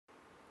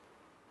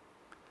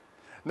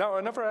Now,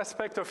 another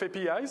aspect of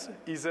APIs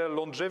is their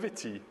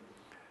longevity.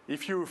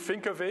 If you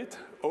think of it,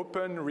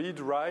 open, read,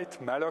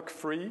 write,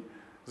 malloc-free,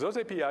 those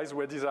APIs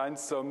were designed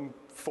some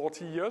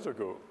 40 years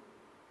ago.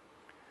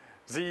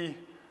 The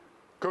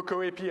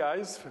Cocoa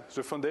APIs,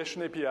 the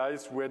foundation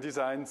APIs, were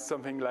designed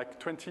something like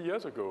 20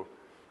 years ago.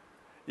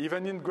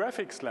 Even in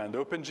graphics land,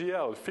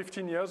 OpenGL,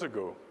 15 years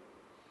ago.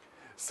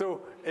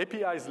 So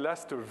APIs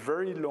last a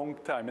very long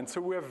time, and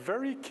so we are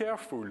very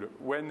careful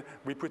when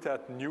we put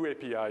out new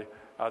API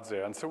out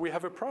there. And so we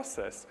have a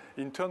process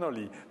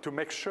internally to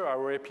make sure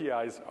our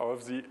APIs are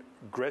of the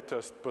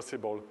greatest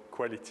possible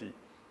quality.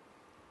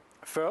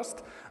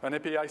 First, an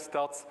API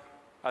starts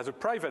as a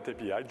private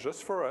API,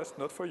 just for us,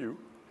 not for you.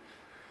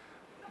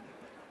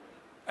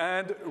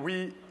 And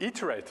we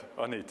iterate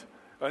on it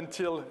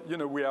until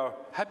we are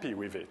happy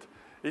with it.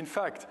 In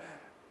fact,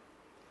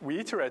 we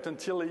iterate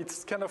until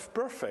it's kind of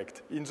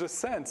perfect in the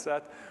sense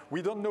that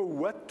we don't know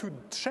what to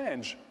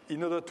change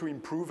in order to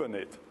improve on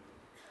it.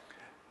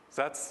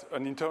 That's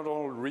an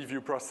internal review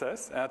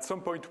process. And at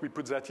some point, we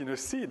put that in a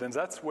seed, and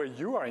that's where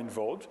you are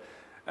involved.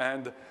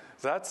 And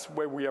that's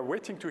where we are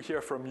waiting to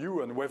hear from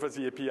you on whether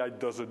the API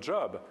does a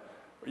job.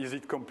 Is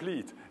it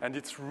complete? And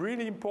it's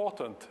really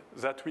important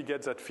that we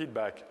get that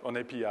feedback on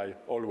API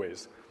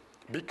always.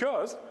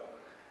 Because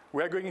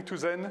we are going to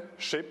then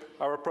ship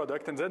our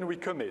product, and then we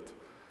commit.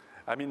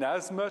 I mean,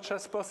 as much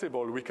as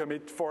possible, we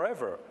commit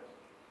forever.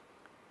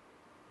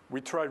 We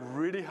try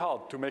really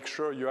hard to make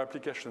sure your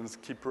applications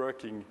keep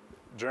working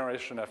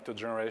generation after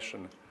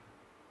generation.